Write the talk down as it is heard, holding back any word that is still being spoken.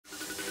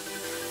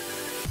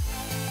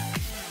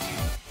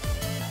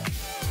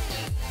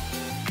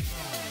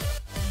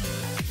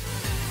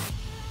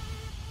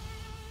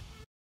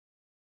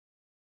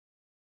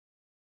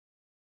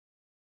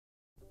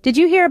Did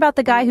you hear about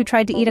the guy who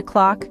tried to eat a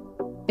clock?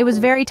 It was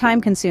very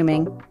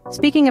time-consuming.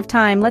 Speaking of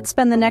time, let's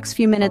spend the next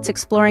few minutes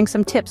exploring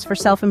some tips for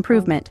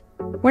self-improvement.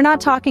 We're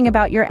not talking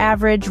about your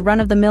average,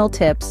 run-of-the-mill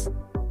tips.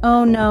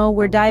 Oh no,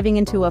 we're diving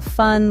into a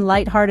fun,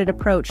 lighthearted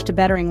approach to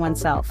bettering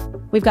oneself.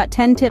 We've got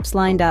 10 tips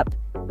lined up,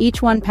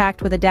 each one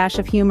packed with a dash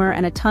of humor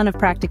and a ton of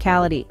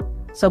practicality.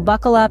 So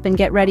buckle up and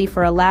get ready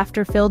for a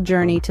laughter-filled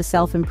journey to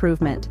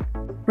self-improvement.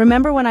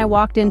 Remember when I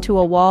walked into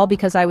a wall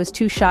because I was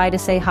too shy to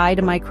say hi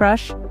to my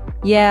crush?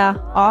 Yeah,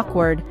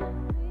 awkward.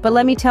 But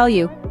let me tell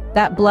you,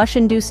 that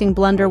blush-inducing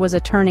blunder was a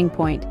turning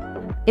point.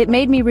 It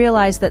made me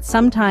realize that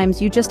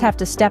sometimes you just have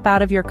to step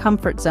out of your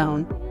comfort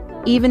zone,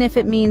 even if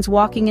it means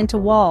walking into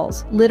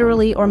walls,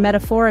 literally or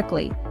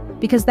metaphorically,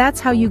 because that's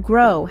how you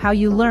grow, how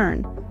you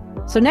learn.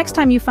 So next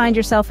time you find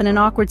yourself in an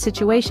awkward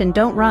situation,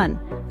 don't run,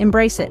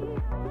 embrace it.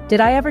 Did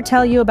I ever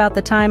tell you about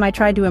the time I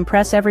tried to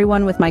impress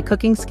everyone with my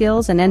cooking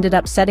skills and ended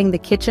up setting the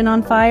kitchen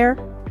on fire?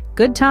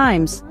 Good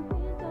times.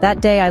 That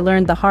day I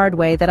learned the hard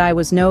way that I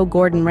was no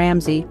Gordon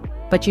Ramsay,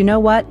 but you know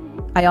what?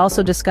 I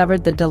also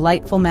discovered the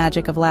delightful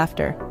magic of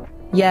laughter.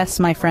 Yes,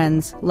 my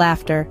friends,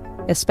 laughter,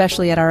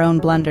 especially at our own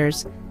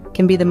blunders,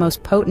 can be the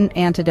most potent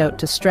antidote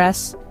to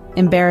stress,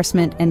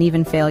 embarrassment, and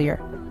even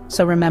failure.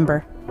 So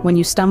remember, when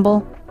you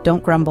stumble,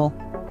 don't grumble,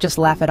 just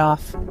laugh it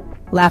off.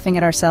 Laughing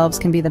at ourselves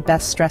can be the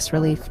best stress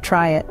relief.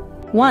 Try it.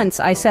 Once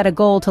I set a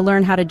goal to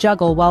learn how to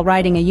juggle while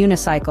riding a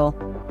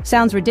unicycle.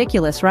 Sounds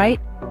ridiculous, right?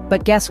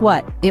 But guess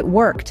what? It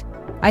worked.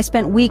 I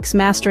spent weeks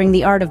mastering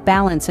the art of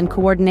balance and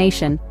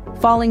coordination,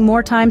 falling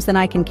more times than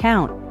I can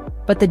count.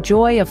 But the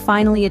joy of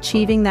finally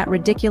achieving that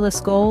ridiculous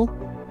goal?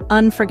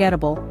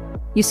 Unforgettable.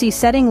 You see,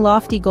 setting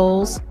lofty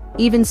goals,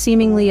 even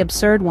seemingly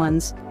absurd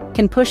ones,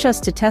 can push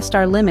us to test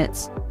our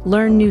limits,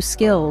 learn new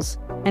skills,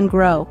 and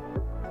grow.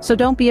 So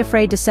don't be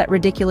afraid to set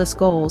ridiculous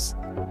goals.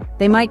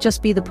 They might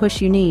just be the push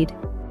you need.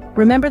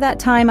 Remember that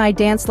time I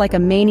danced like a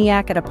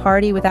maniac at a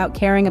party without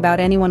caring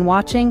about anyone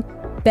watching?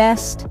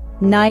 Best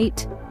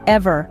night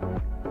ever.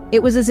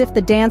 It was as if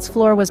the dance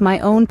floor was my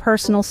own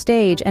personal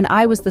stage and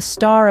I was the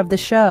star of the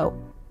show.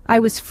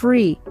 I was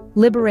free,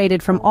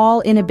 liberated from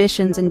all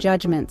inhibitions and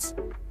judgments.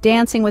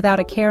 Dancing without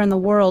a care in the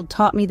world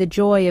taught me the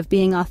joy of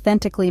being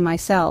authentically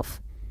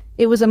myself.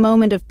 It was a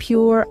moment of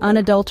pure,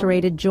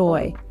 unadulterated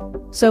joy.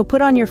 So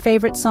put on your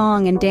favorite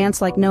song and dance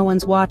like no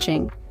one's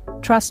watching.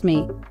 Trust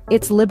me,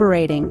 it's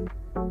liberating.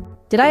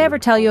 Did I ever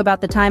tell you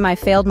about the time I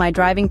failed my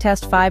driving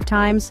test 5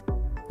 times?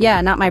 Yeah,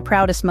 not my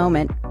proudest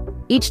moment.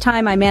 Each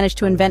time I managed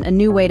to invent a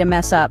new way to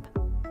mess up.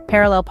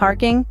 Parallel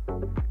parking?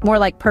 More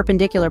like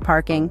perpendicular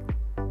parking.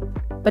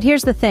 But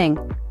here's the thing.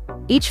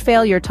 Each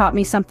failure taught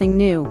me something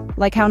new,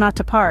 like how not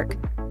to park.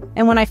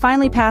 And when I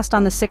finally passed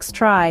on the 6th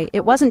try,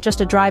 it wasn't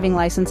just a driving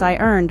license I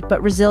earned,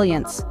 but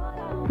resilience.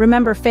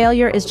 Remember,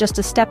 failure is just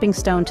a stepping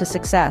stone to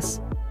success.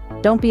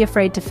 Don't be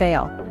afraid to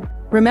fail.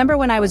 Remember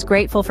when I was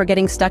grateful for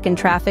getting stuck in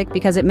traffic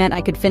because it meant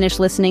I could finish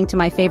listening to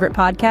my favorite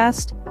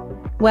podcast?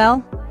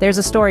 Well, there's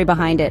a story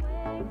behind it.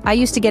 I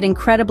used to get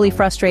incredibly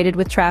frustrated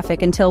with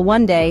traffic until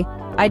one day,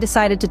 I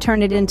decided to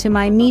turn it into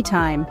my me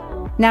time.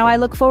 Now I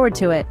look forward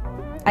to it.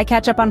 I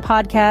catch up on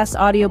podcasts,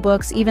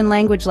 audiobooks, even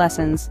language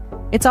lessons.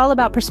 It's all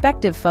about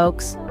perspective,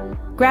 folks.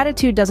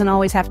 Gratitude doesn't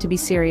always have to be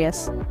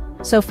serious.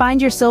 So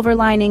find your silver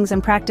linings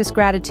and practice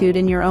gratitude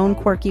in your own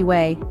quirky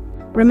way.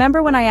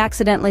 Remember when I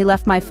accidentally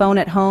left my phone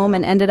at home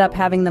and ended up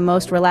having the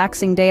most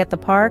relaxing day at the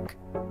park?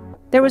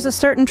 There was a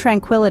certain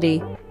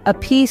tranquility, a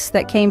peace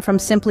that came from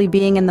simply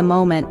being in the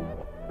moment.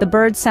 The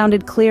birds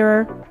sounded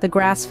clearer, the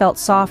grass felt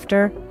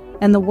softer,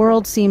 and the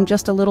world seemed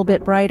just a little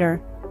bit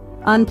brighter.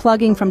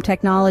 Unplugging from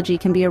technology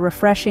can be a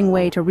refreshing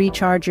way to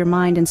recharge your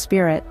mind and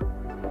spirit.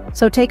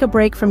 So take a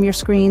break from your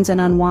screens and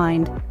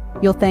unwind.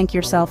 You'll thank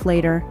yourself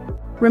later.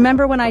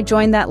 Remember when I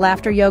joined that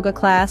laughter yoga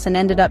class and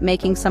ended up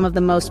making some of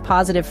the most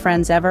positive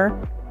friends ever?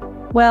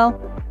 Well,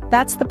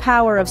 that's the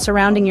power of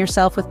surrounding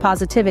yourself with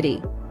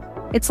positivity.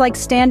 It's like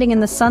standing in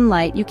the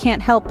sunlight, you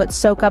can't help but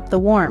soak up the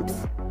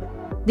warmth.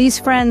 These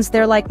friends,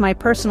 they're like my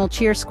personal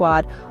cheer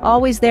squad,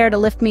 always there to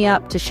lift me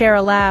up, to share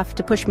a laugh,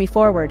 to push me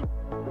forward.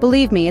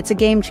 Believe me, it's a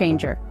game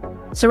changer.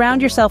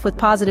 Surround yourself with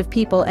positive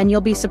people and you'll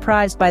be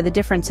surprised by the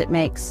difference it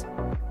makes.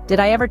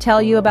 Did I ever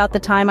tell you about the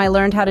time I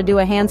learned how to do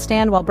a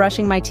handstand while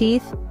brushing my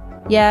teeth?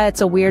 Yeah,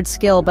 it's a weird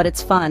skill, but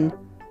it's fun.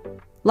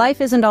 Life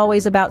isn't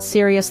always about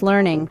serious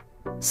learning.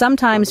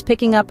 Sometimes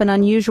picking up an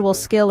unusual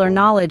skill or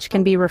knowledge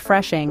can be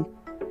refreshing.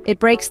 It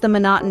breaks the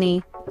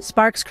monotony,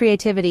 sparks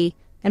creativity,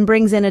 and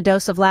brings in a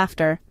dose of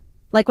laughter.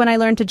 Like when I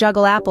learned to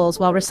juggle apples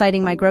while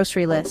reciting my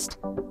grocery list.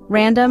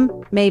 Random?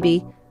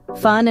 Maybe.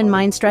 Fun and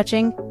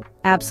mind-stretching?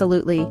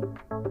 Absolutely.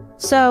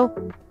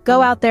 So,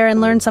 go out there and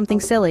learn something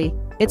silly.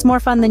 It's more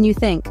fun than you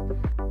think.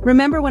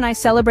 Remember when I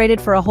celebrated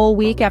for a whole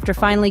week after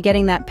finally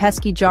getting that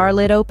pesky jar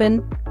lid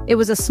open? It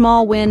was a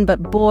small win,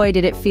 but boy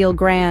did it feel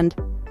grand.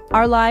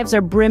 Our lives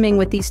are brimming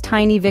with these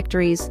tiny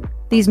victories,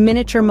 these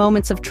miniature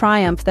moments of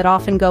triumph that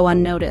often go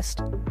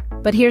unnoticed.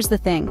 But here's the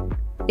thing.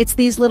 It's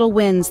these little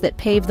wins that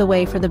pave the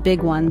way for the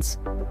big ones.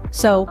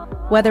 So,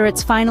 whether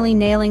it's finally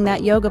nailing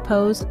that yoga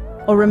pose,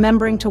 or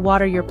remembering to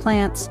water your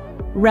plants,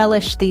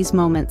 Relish these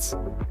moments.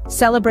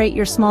 Celebrate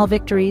your small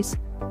victories,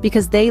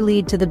 because they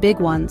lead to the big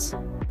ones.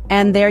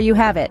 And there you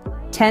have it,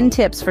 10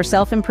 tips for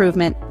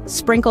self-improvement,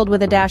 sprinkled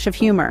with a dash of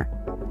humor.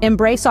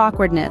 Embrace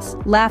awkwardness,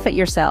 laugh at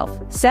yourself,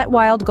 set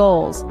wild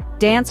goals,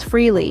 dance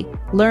freely,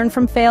 learn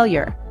from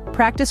failure,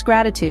 practice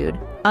gratitude,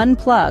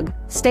 unplug,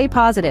 stay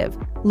positive,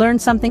 learn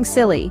something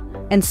silly,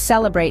 and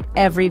celebrate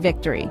every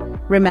victory.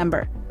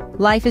 Remember,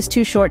 life is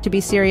too short to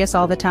be serious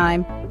all the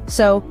time,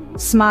 so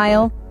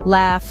smile,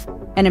 laugh,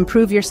 and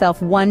improve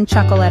yourself one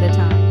chuckle at a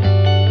time.